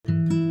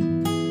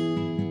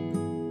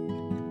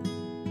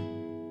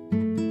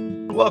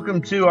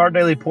Welcome to Our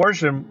Daily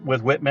Portion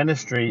with WIT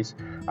Ministries.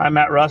 I'm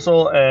Matt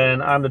Russell,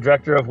 and I'm the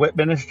director of WIT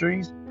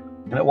Ministries.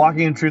 And at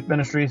Walking in Truth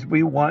Ministries,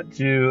 we want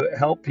to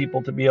help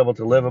people to be able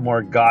to live a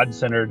more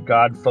God-centered,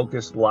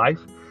 God-focused life,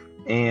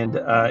 and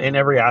in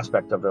every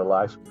aspect of their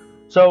life.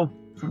 So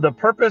the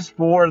purpose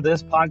for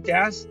this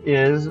podcast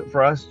is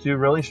for us to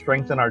really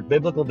strengthen our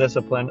biblical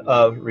discipline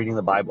of reading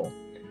the Bible.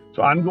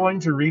 So I'm going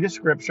to read a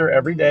scripture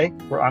every day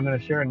where I'm going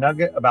to share a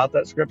nugget about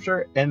that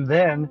scripture, and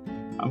then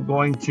I'm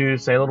going to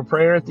say a little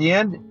prayer at the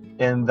end,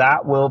 and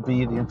that will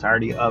be the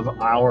entirety of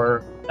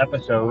our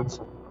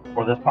episodes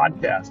for this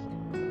podcast.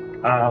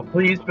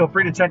 Please feel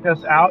free to check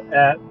us out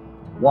at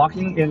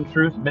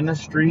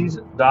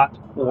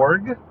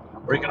walkingintruthministries.org,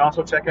 or you can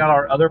also check out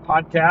our other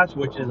podcast,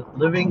 which is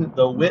Living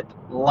the WIT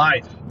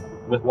Life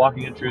with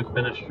Walking in Truth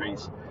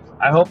Ministries.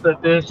 I hope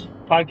that this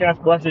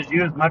podcast blesses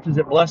you as much as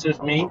it blesses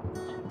me.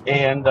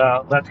 And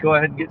let's go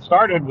ahead and get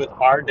started with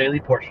our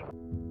daily portion.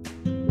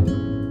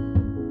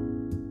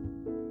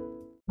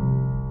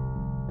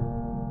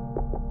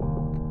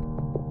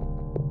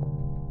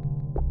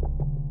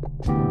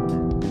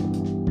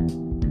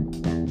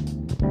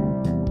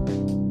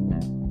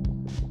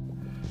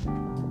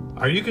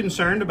 Are you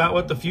concerned about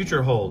what the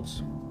future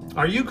holds?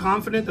 Are you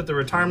confident that the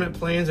retirement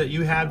plans that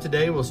you have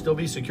today will still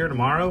be secure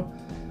tomorrow?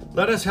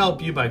 Let us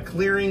help you by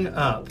clearing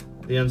up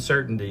the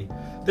uncertainty.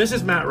 This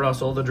is Matt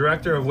Russell, the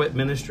director of WIT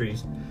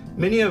Ministries.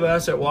 Many of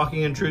us at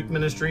Walking in Truth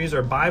Ministries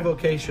are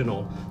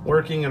bivocational,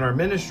 working in our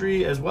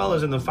ministry as well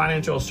as in the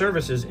financial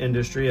services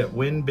industry at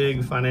Win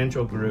Big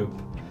Financial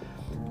Group.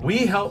 We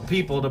help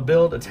people to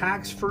build a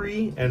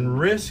tax-free and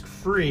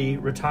risk-free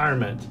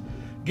retirement.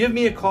 Give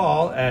me a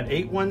call at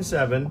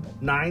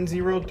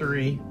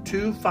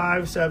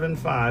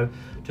 817-903-2575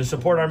 to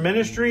support our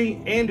ministry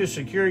and to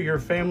secure your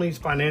family's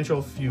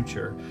financial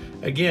future.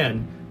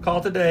 Again,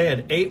 call today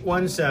at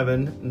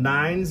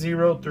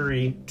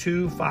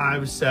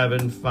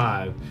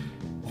 817-903-2575.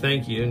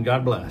 Thank you and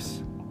God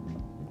bless.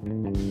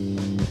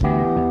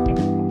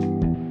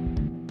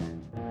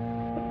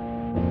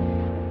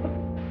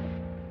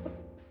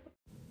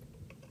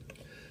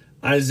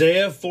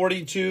 Isaiah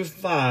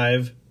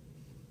 42:5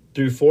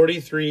 through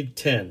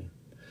 43:10.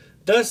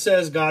 Thus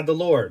says God the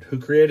Lord, who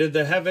created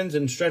the heavens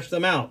and stretched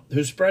them out,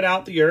 who spread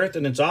out the earth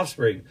and its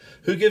offspring,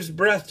 who gives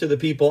breath to the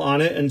people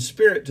on it and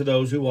spirit to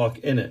those who walk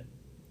in it.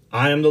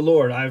 I am the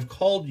Lord, I have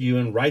called you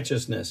in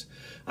righteousness.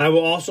 I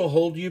will also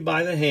hold you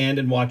by the hand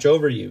and watch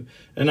over you,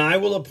 and I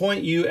will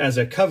appoint you as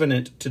a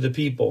covenant to the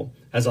people,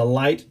 as a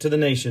light to the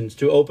nations,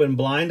 to open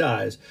blind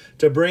eyes,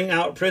 to bring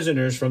out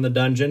prisoners from the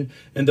dungeon,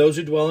 and those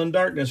who dwell in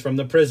darkness from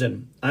the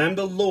prison. I am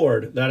the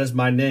Lord, that is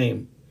my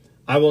name.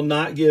 I will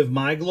not give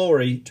my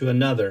glory to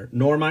another,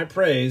 nor my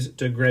praise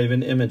to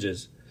graven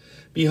images.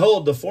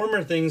 Behold, the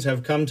former things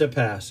have come to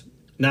pass.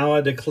 Now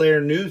I declare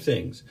new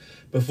things.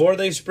 Before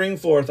they spring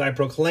forth, I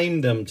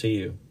proclaim them to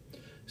you.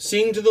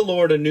 Sing to the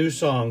Lord a new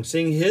song.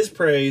 Sing his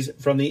praise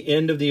from the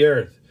end of the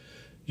earth.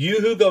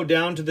 You who go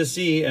down to the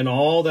sea and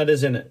all that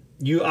is in it,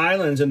 you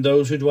islands and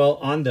those who dwell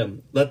on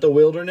them. Let the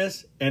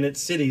wilderness and its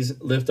cities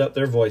lift up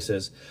their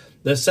voices.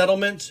 The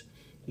settlements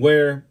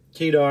where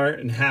Kedar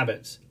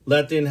inhabits.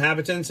 Let the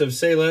inhabitants of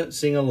Selah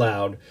sing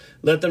aloud.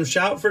 Let them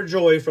shout for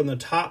joy from the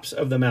tops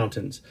of the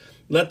mountains.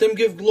 Let them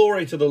give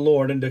glory to the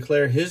Lord and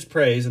declare his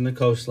praise in the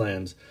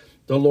coastlands.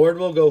 The Lord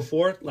will go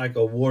forth like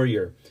a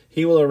warrior.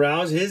 He will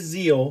arouse his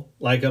zeal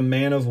like a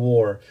man of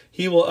war.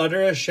 He will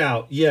utter a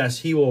shout. Yes,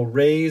 he will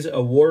raise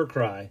a war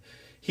cry.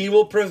 He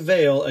will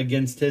prevail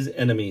against his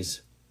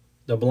enemies.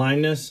 The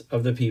blindness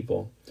of the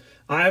people.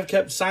 I have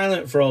kept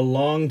silent for a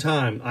long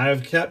time. I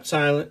have kept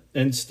silent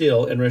and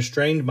still and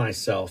restrained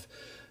myself.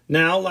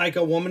 Now, like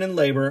a woman in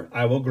labor,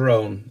 I will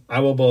groan. I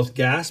will both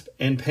gasp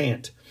and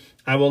pant.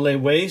 I will lay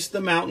waste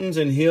the mountains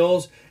and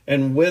hills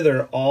and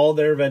wither all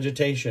their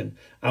vegetation.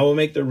 I will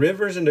make the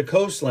rivers into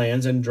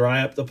coastlands and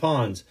dry up the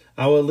ponds.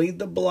 I will lead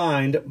the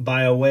blind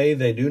by a way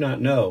they do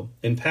not know.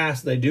 In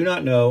paths they do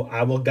not know,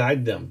 I will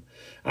guide them.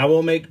 I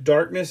will make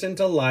darkness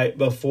into light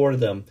before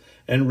them,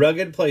 and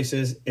rugged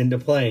places into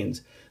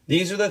plains.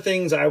 These are the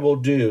things I will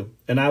do,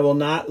 and I will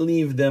not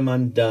leave them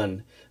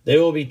undone. They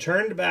will be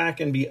turned back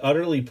and be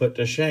utterly put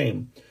to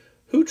shame.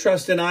 Who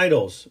trust in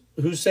idols?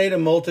 Who say to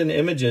molten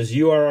images,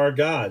 you are our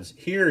gods?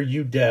 Hear,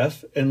 you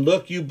deaf, and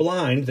look, you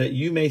blind, that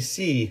you may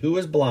see. Who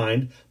is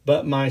blind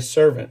but my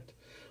servant?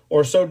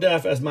 Or so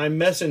deaf as my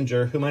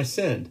messenger whom I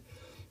send?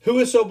 Who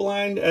is so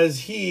blind as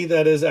he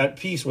that is at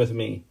peace with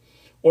me?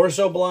 Or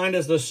so blind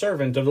as the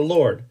servant of the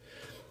Lord?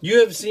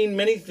 You have seen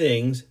many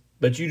things,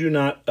 but you do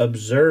not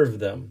observe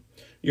them.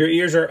 Your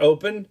ears are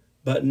open,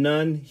 but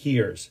none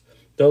hears.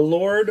 The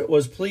Lord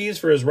was pleased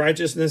for his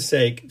righteousness'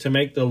 sake to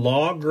make the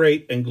law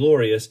great and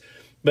glorious,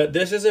 but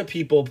this is a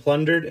people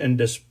plundered and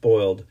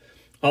despoiled.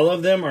 All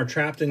of them are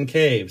trapped in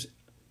caves,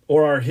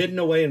 or are hidden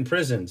away in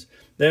prisons.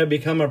 They have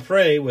become a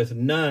prey with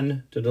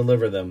none to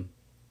deliver them,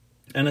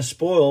 and a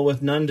spoil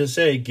with none to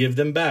say, give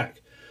them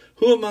back.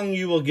 Who among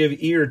you will give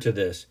ear to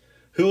this?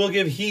 Who will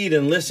give heed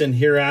and listen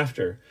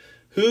hereafter?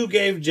 Who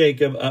gave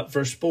Jacob up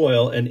for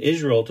spoil and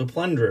Israel to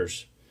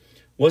plunderers?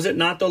 Was it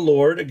not the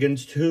Lord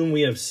against whom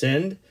we have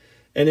sinned,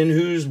 and in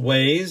whose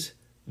ways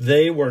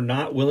they were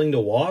not willing to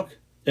walk,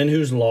 and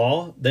whose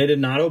law they did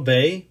not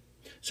obey?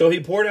 So he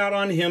poured out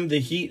on him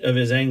the heat of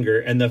his anger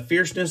and the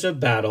fierceness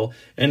of battle,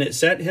 and it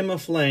set him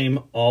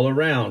aflame all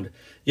around.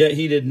 Yet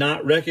he did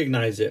not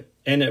recognize it,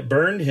 and it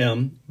burned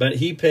him, but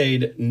he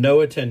paid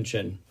no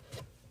attention.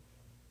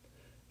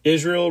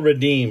 Israel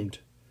redeemed.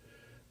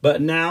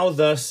 But now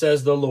thus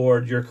says the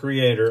Lord your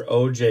Creator,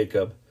 O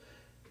Jacob,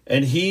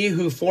 and he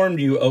who formed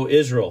you, O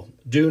Israel,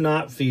 do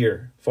not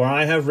fear, for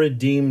I have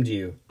redeemed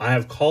you. I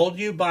have called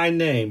you by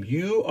name.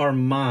 You are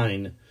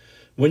mine.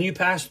 When you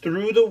pass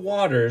through the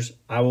waters,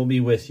 I will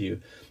be with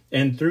you,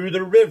 and through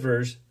the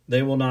rivers,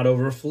 they will not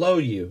overflow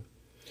you.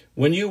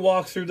 When you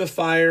walk through the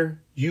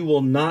fire, you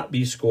will not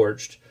be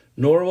scorched,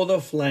 nor will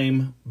the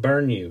flame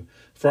burn you.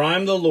 For I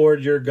am the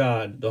Lord your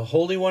God, the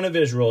Holy One of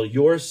Israel,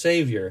 your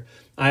Savior.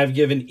 I have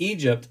given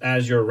Egypt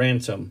as your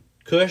ransom,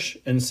 Cush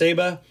and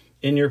Seba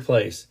in your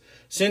place.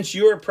 Since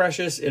you are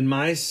precious in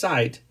my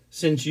sight,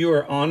 since you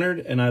are honored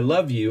and I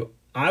love you,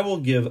 I will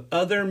give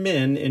other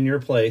men in your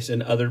place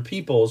and other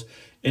peoples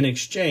in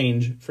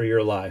exchange for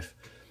your life.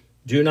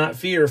 Do not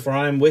fear, for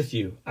I am with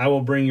you. I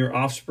will bring your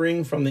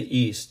offspring from the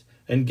east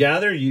and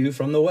gather you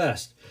from the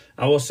west.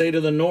 I will say to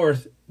the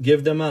north,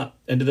 give them up,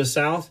 and to the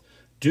south,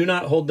 do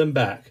not hold them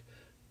back.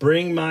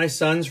 Bring my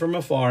sons from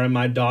afar and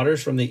my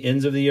daughters from the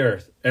ends of the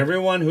earth.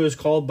 Everyone who is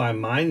called by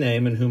my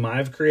name and whom I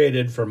have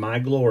created for my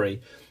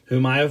glory,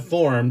 whom I have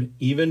formed,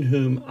 even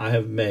whom I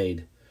have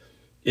made.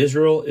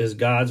 Israel is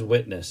God's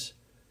witness.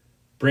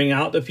 Bring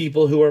out the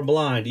people who are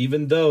blind,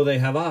 even though they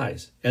have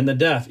eyes, and the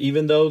deaf,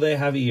 even though they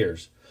have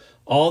ears.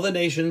 All the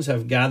nations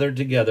have gathered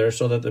together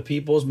so that the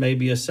peoples may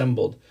be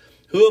assembled.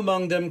 Who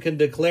among them can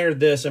declare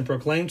this and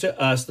proclaim to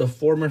us the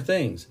former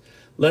things?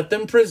 Let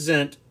them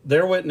present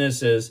their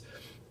witnesses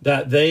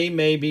that they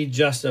may be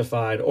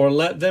justified, or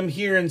let them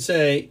hear and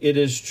say, it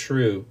is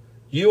true.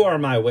 You are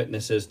my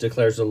witnesses,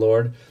 declares the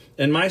Lord,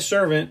 and my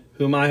servant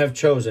whom I have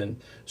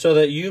chosen, so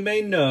that you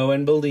may know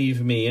and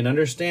believe me and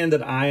understand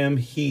that I am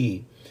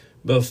he.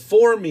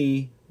 Before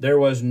me there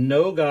was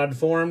no God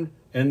formed,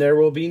 and there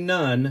will be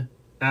none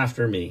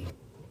after me.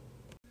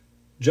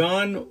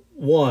 John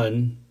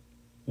 1,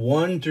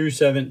 1 through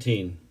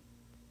 17.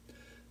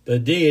 The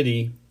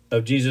deity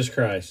of Jesus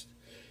Christ.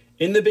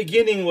 In the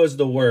beginning was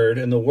the Word,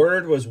 and the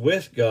Word was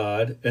with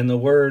God, and the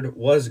Word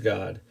was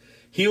God.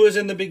 He was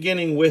in the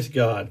beginning with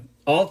God.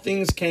 All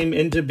things came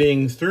into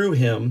being through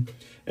him,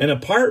 and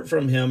apart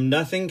from him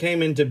nothing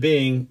came into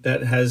being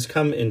that has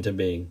come into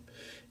being.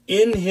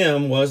 In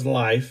him was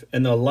life,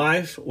 and the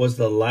life was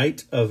the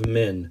light of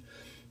men.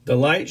 The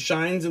light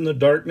shines in the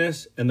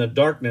darkness, and the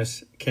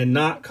darkness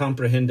cannot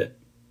comprehend it.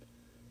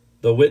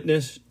 The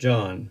witness,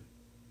 John.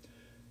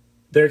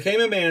 There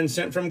came a man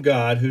sent from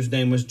God whose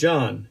name was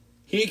John.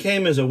 He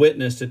came as a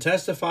witness to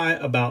testify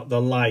about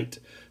the light,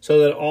 so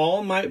that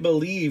all might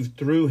believe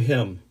through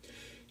him.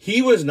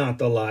 He was not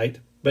the light,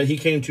 but he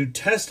came to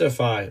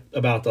testify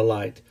about the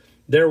light.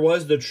 There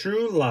was the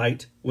true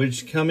light,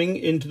 which coming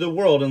into the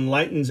world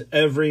enlightens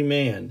every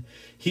man.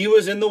 He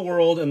was in the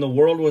world, and the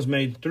world was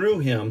made through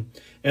him,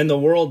 and the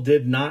world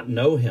did not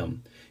know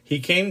him. He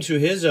came to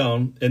his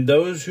own, and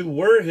those who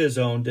were his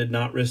own did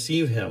not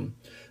receive him.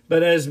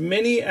 But as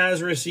many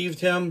as received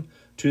him,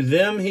 to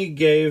them he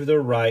gave the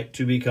right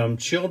to become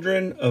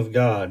children of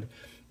God,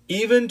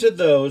 even to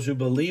those who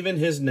believe in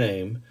his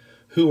name,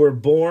 who were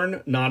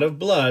born not of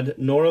blood,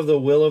 nor of the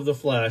will of the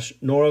flesh,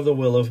 nor of the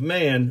will of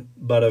man,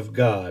 but of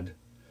God.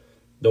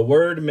 The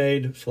Word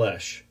made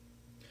flesh.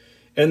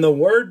 And the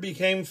Word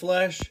became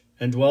flesh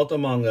and dwelt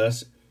among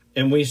us,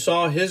 and we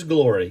saw his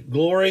glory,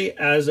 glory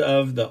as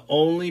of the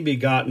only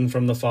begotten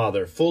from the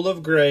Father, full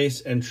of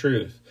grace and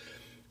truth.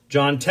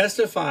 John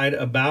testified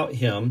about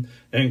him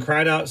and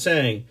cried out,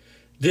 saying,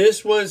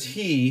 This was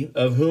he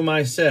of whom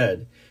I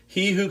said,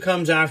 He who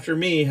comes after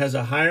me has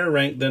a higher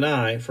rank than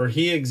I, for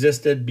he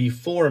existed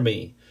before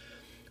me.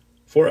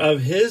 For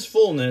of his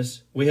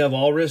fullness we have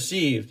all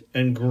received,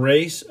 and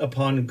grace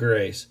upon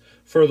grace.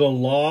 For the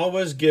law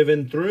was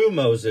given through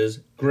Moses,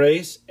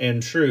 grace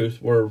and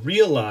truth were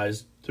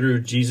realized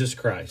through Jesus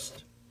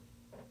Christ.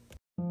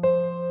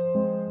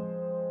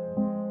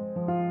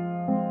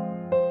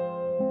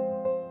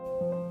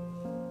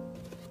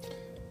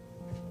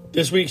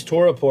 This week's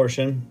Torah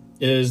portion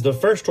is the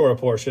first Torah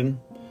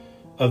portion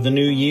of the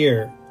new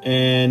year,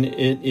 and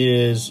it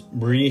is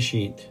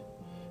Bereshit.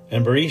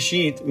 And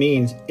Bereshit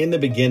means in the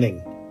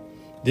beginning.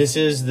 This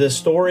is the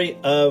story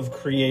of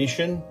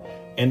creation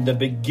and the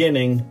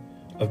beginning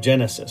of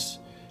Genesis.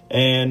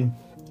 And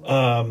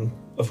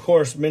of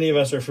course, many of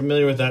us are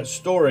familiar with that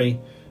story,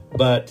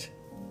 but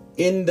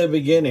in the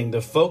beginning,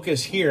 the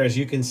focus here, as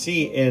you can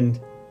see in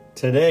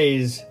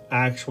today's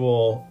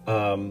actual,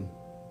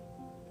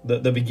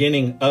 the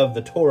beginning of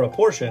the Torah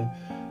portion,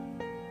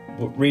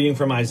 reading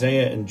from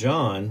Isaiah and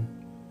John,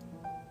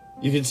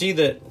 you can see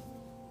that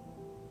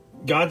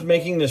God's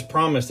making this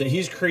promise that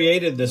he's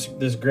created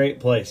this great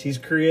place. He's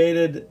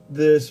created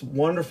this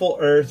wonderful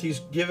earth. He's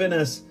given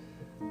us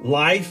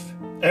life.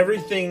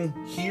 Everything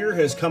here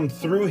has come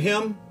through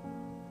him.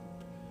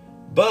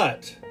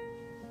 But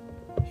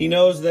he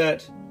knows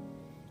that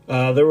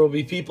there will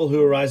be people who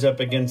will rise up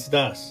against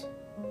us.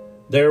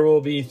 There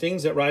will be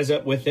things that rise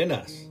up within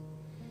us.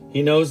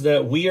 He knows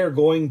that we are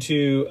going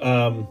to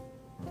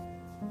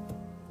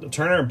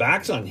turn our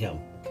backs on him.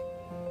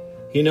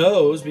 He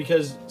knows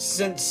because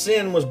since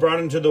sin was brought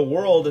into the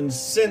world and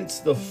since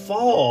the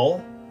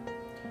fall,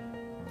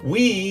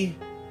 we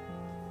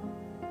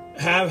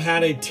have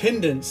had a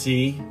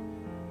tendency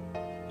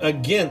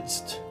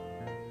against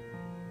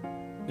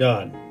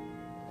God.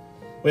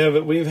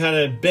 We've had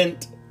a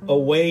bent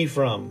away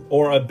from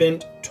or a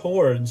bent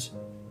towards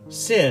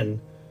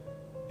sin.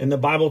 And the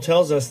Bible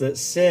tells us that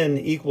sin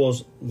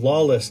equals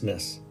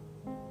lawlessness.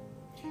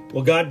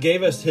 Well, God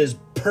gave us his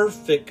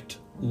perfect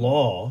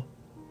law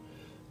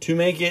to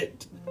make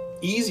it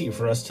easy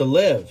for us to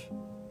live.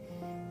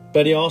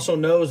 But he also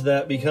knows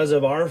that because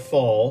of our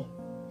fall,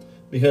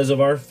 because of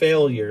our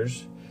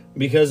failures,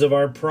 because of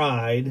our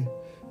pride,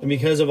 and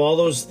because of all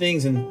those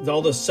things and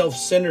all the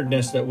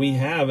self-centeredness that we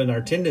have and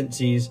our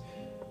tendencies,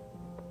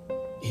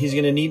 he's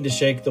going to need to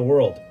shake the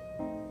world.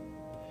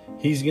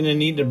 He's going to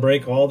need to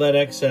break all that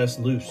excess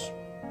loose.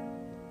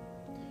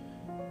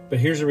 But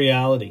here's the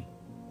reality.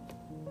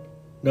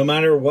 No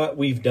matter what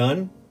we've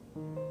done,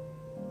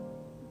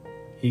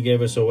 he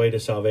gave us a way to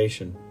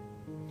salvation.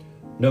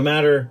 No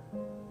matter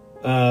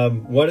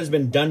what has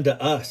been done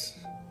to us,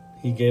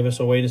 he gave us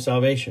a way to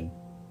salvation.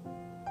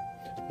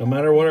 No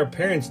matter what our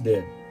parents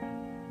did,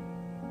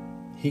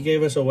 he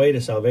gave us a way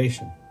to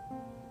salvation.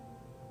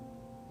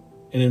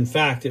 And in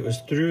fact, it was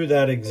through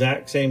that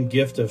exact same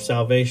gift of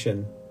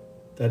salvation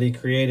that he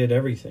created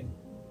everything.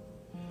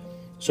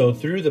 So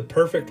through the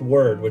perfect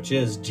word, which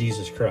is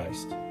Jesus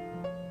Christ,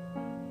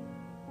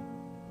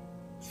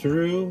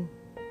 through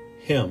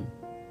him,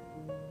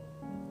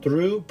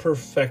 through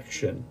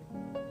perfection,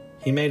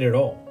 he made it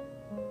all.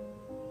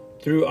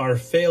 Through our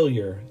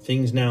failure,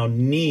 things now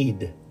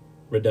need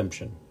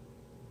redemption.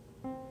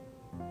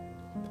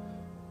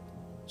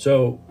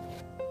 So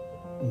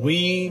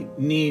we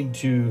need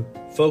to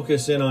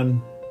focus in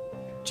on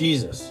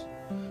Jesus.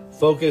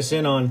 Focus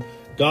in on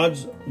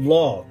God's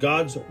law,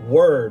 God's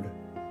word,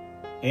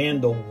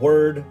 and the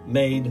word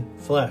made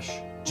flesh.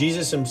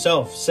 Jesus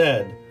himself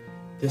said,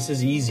 this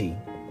is easy.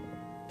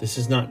 This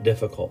is not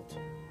difficult.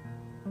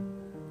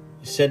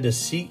 He said to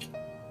seek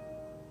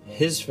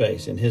his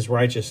face and his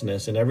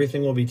righteousness, and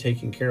everything will be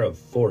taken care of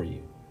for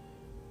you.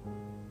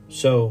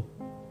 So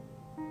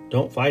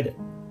don't fight it.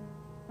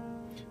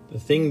 The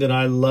thing that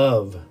I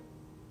love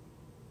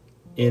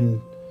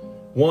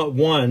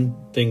one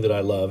thing that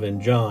I love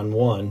in John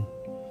 1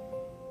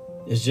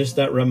 is just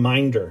that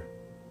reminder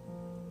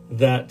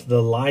that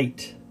the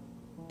light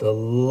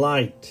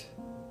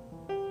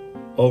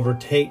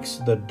overtakes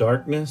the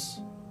darkness,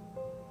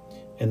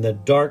 and the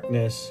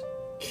darkness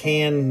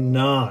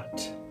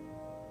cannot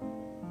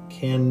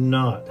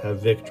have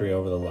victory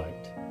over the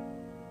light.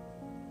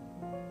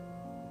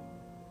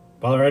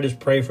 Father, I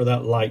just pray for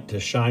that light to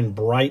shine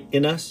bright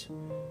in us,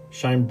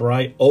 shine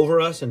bright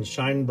over us, and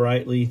shine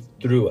brightly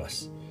through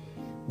us.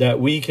 That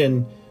we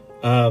can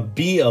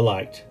be a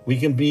light. We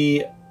can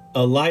be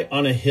a light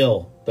on a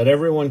hill that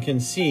everyone can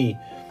see,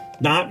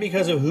 not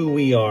because of who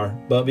we are,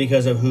 but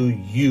because of who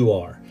you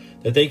are.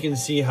 That they can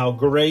see how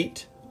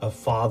great a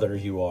Father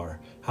you are,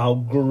 how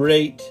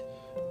great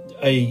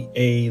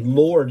a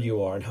Lord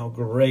you are, and how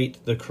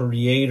great the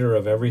Creator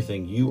of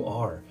everything you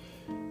are.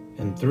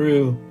 And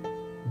through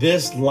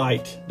this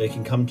light, they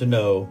can come to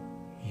know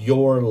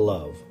your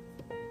love.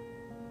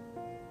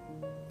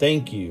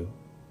 Thank you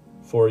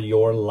for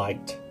your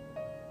light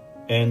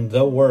and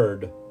the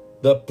Word,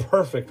 the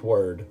perfect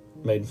Word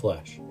made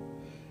flesh.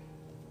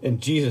 In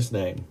Jesus'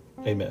 name,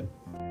 amen.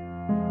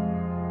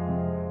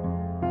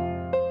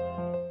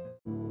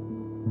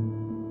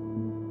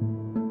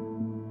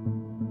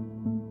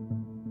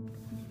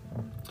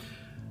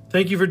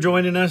 Thank you for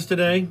joining us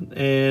today,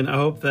 and I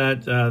hope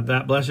that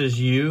that blesses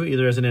you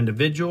either as an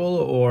individual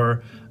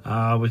or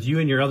with you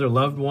and your other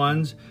loved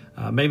ones.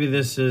 Maybe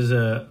this is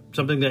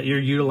something that you're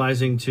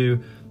utilizing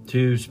to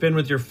spend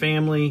with your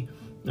family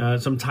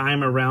some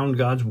time around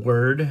God's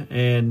Word,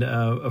 and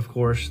of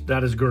course,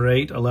 that is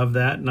great. I love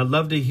that, and I'd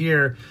love to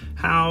hear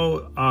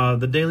how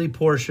the Daily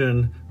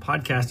Portion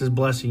podcast is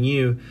blessing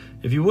you.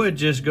 If you would,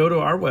 just go to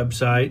our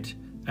website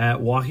at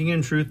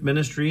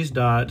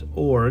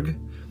walkingintruthministries.org.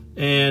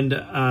 And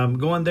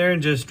go on there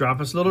and just drop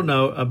us a little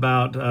note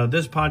about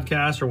this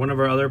podcast or one of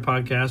our other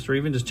podcasts, or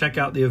even just check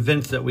out the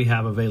events that we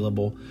have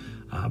available.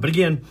 But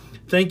again,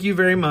 thank you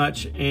very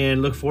much,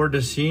 and look forward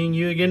to seeing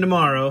you again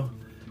tomorrow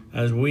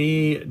as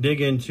we dig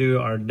into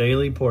our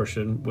daily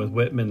portion with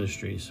WIT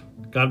Ministries.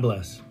 God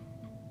bless.